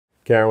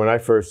Karen, when I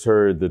first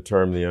heard the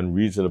term the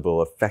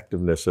unreasonable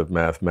effectiveness of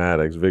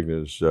mathematics,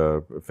 Wigner's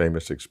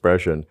famous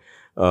expression,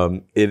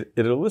 it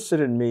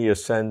elicited in me a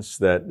sense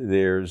that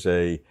there's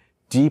a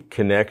deep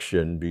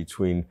connection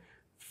between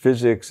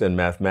physics and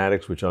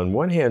mathematics, which on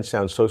one hand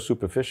sounds so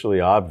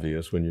superficially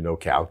obvious when you know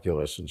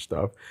calculus and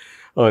stuff.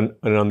 And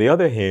on the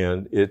other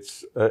hand,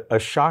 it's a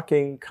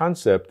shocking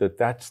concept that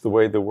that's the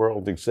way the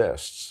world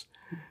exists.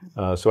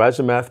 So as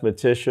a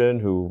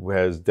mathematician who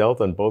has dealt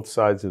on both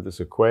sides of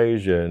this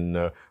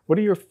equation, what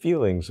are your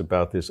feelings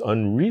about this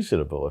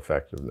unreasonable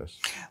effectiveness?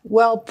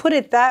 Well, put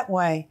it that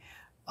way,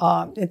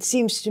 it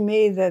seems to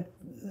me that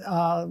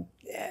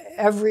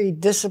every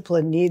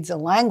discipline needs a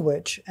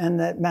language, and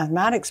that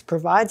mathematics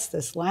provides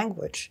this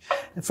language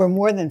for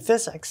more than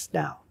physics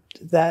now.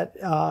 That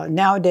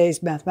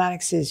nowadays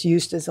mathematics is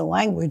used as a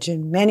language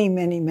in many,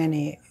 many,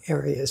 many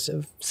areas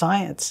of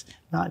science,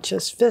 not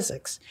just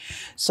physics.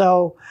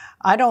 So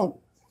I don't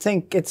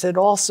think it's at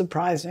all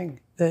surprising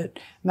that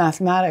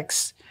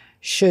mathematics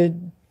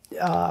should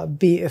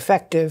be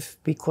effective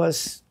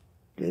because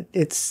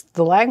it's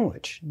the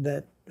language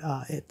that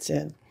it's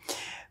in.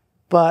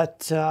 But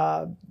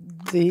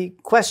the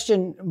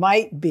question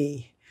might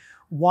be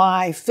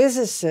why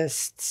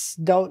physicists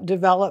don't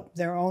develop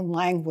their own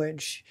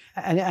language,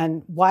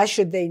 and why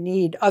should they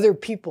need other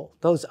people,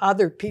 those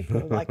other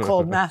people like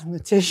called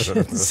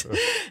mathematicians,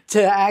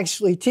 to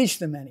actually teach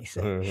them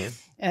anything. Mm-hmm.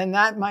 And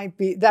that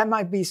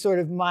might be sort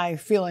of my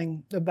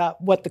feeling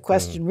about what the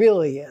question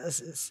really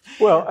is.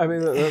 Well, I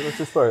mean, let's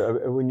just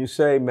start. When you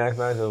say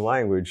mathematics and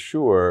language,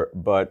 sure,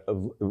 but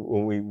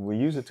when we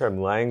use the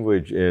term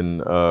language in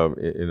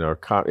our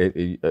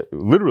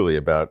literally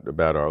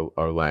about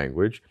our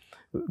language,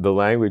 the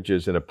language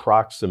is an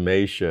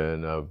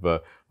approximation of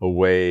a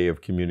way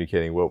of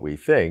communicating what we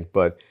think,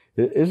 but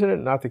isn't it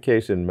not the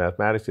case in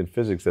mathematics and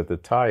physics that the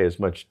tie is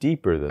much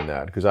deeper than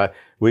that? Because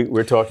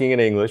we're talking in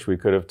English, we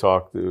could have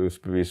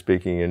be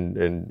speaking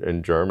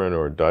in German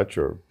or Dutch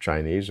or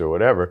Chinese or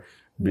whatever,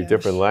 be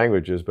different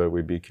languages, but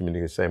we'd be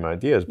communicating the same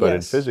ideas. But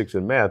in physics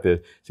and math, there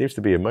seems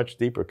to be a much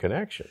deeper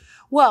connection.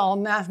 Well,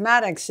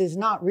 mathematics is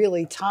not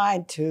really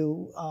tied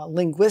to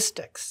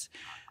linguistics.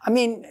 I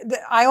mean,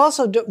 I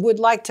also would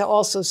like to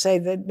also say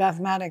that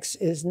mathematics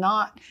is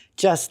not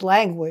just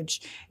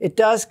language. It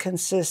does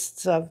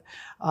consist of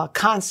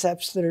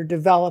concepts that are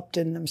developed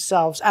in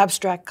themselves,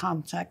 abstract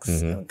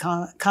concepts,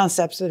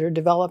 concepts that are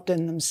developed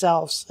in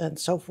themselves, and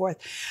so forth.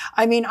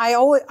 I mean, I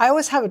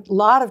always have a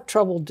lot of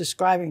trouble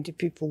describing to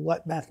people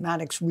what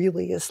mathematics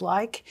really is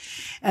like.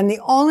 And the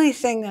only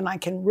thing that I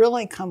can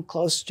really come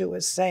close to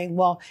is saying,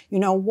 well, you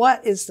know,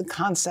 what is the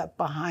concept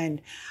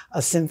behind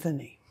a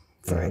symphony,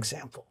 for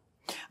example?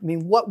 I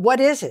mean, what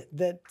is it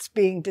that's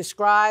being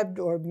described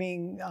or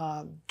being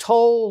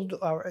told?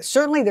 Or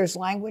certainly there's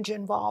language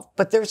involved,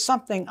 but there's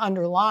something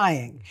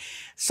underlying,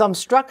 some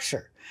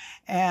structure.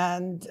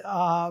 And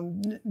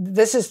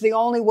this is the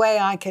only way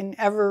I can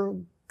ever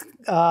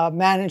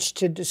manage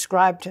to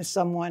describe to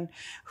someone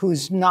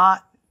who's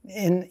not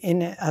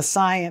in a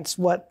science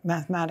what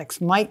mathematics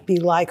might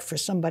be like for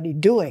somebody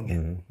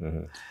doing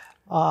it.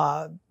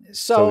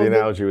 So the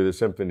analogy with the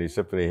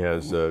symphony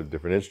has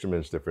different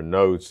instruments, different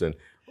notes, and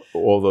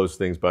all those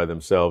things by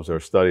themselves are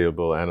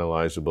studyable,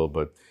 analyzable,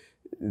 but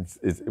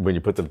when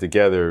you put them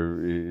together,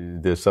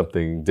 there's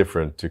something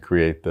different to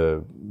create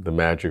the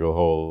magical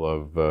whole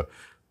of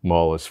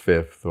Mahler's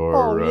Fifth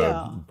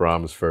or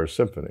Brahms' First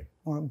Symphony.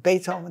 Or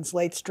Beethoven's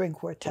Late String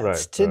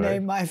Quartets, to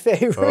name my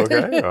favorite.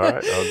 Okay, all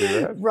right, I'll do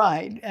that.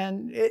 Right,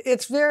 and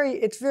it's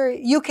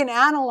very, you can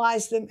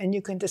analyze them and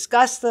you can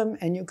discuss them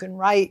and you can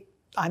write,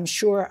 I'm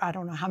sure, I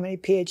don't know how many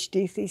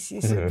PhD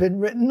theses have been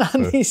written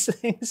on these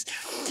things,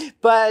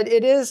 but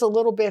it is a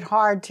little bit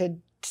hard to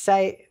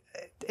say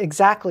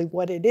exactly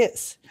what it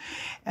is.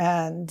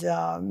 And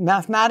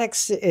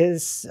mathematics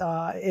is,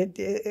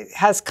 it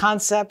has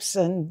concepts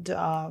and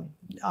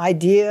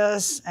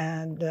ideas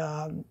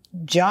and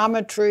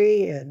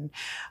geometry and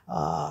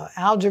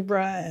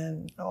algebra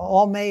and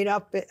all made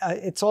up,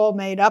 it's all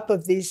made up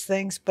of these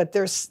things, but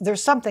there's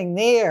something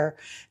there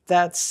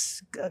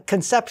that's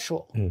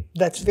conceptual,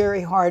 that's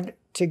very hard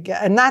to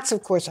get. And that's,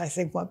 of course, I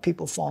think what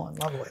people fall in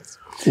love with,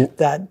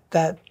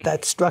 that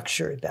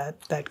structure,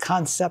 that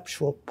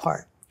conceptual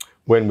part.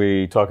 When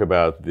we talk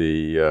about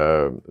the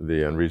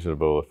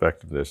unreasonable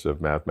effectiveness of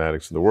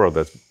mathematics in the world,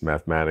 that's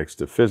mathematics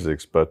to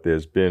physics, but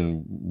there's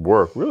been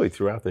work really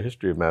throughout the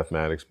history of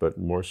mathematics, but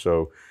more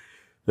so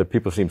that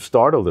people seem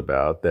startled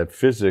about, that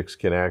physics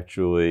can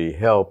actually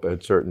help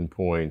at certain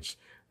points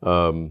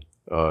kind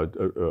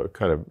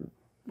of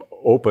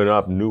open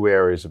up new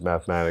areas of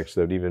mathematics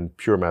that even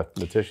pure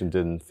mathematicians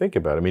didn't think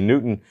about. I mean,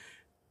 Newton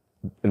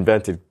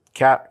invented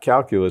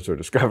calculus or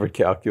discovered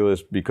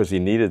calculus because he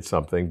needed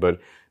something, but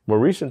more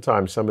recent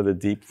times, some of the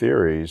deep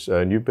theories,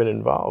 and you've been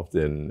involved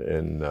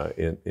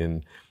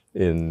in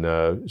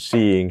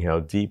seeing how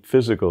deep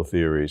physical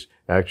theories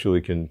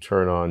actually can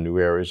turn on new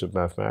areas of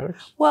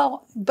mathematics?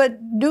 Well, but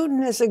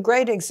Newton is a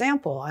great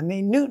example. I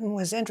mean, Newton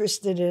was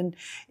interested in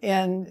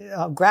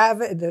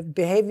gravity, the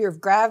behavior of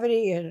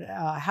gravity, and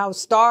how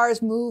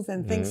stars move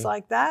and things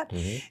like that.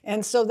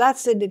 And so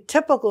that's a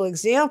typical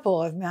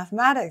example of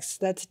mathematics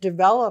that's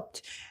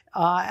developed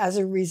as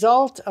a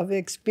result of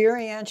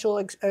experience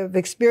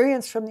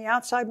from the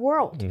outside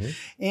world.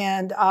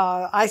 And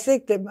I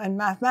think that when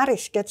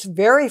mathematics gets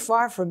very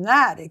far from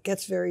that, it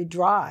gets very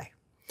dry.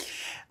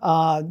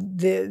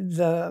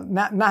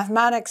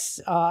 Mathematics,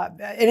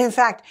 and in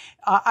fact,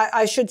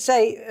 I should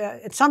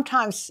say,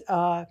 sometimes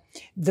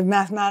the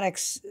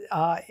mathematics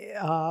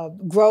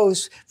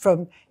grows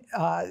from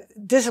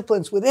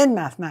disciplines within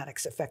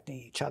mathematics affecting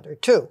each other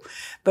too.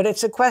 But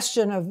it's a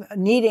question of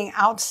needing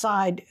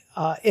outside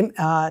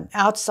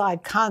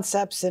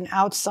concepts and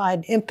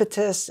outside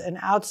impetus and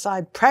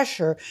outside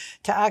pressure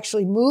to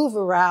actually move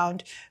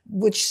around,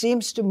 which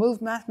seems to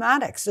move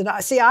mathematics. And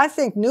I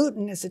think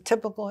Newton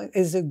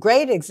is a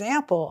great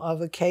example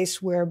of a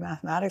case where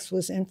mathematics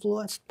was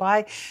influenced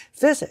by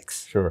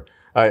physics. Sure.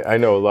 I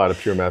know a lot of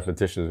pure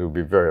mathematicians who would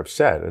be very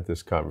upset at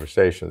this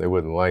conversation. They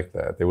wouldn't like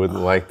that. They wouldn't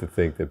like to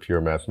think that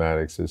pure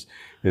mathematics is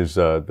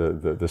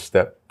the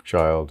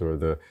stepchild or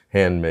the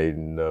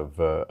handmaiden of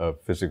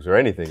physics or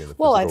anything in the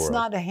physical world. Well, it's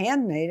not a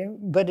handmaiden,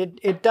 but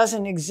it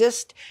doesn't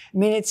exist. I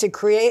mean, it's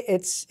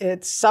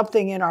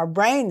something in our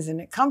brains, and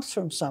it comes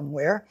from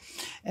somewhere,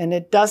 and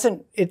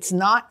it's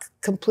not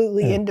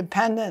completely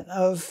independent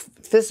of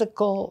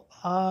physical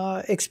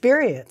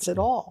experience at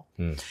all.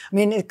 I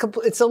mean,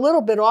 it's a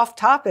little bit off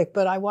topic,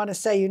 but I want to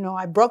say,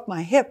 I broke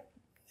my hip.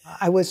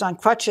 I was on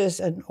crutches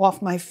and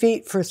off my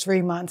feet for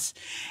 3 months,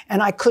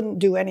 and I couldn't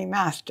do any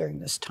math during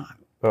this time.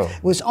 Oh.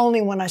 It was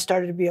only when I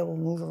started to be able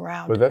to move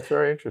around. Well, that's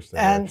very interesting.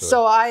 And actually.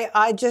 so I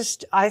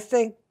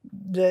think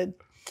that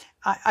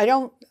I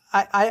don't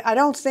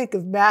think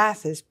of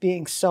math as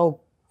being so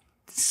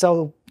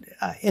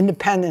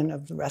independent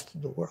of the rest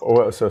of the world.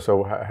 Well,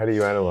 so how do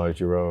you analyze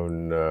your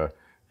own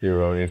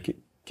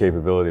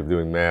capability of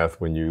doing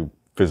math when you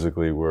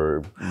physically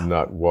were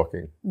not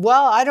walking?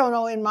 Well, I don't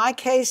know. In my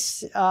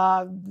case,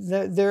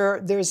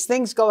 there's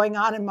things going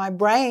on in my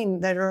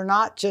brain that are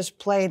not just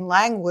plain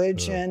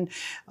language, and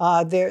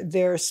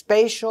they're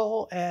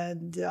spatial,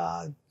 and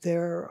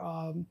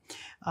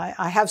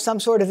I have some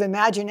sort of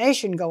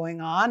imagination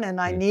going on, and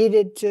I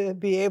needed to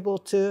be able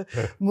to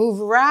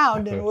move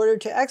around in order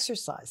to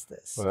exercise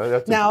this.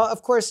 Well, now,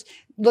 of course,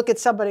 look at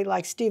somebody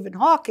like Stephen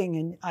Hawking,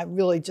 and I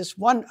really just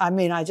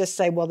I just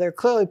say, well, there are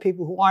clearly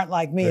people who aren't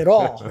like me at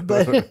all.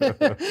 But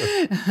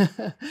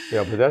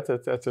yeah, but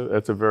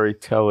that's a very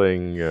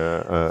telling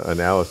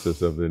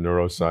analysis of the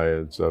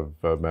neuroscience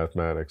of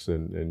mathematics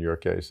in your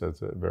case.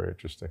 That's very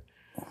interesting.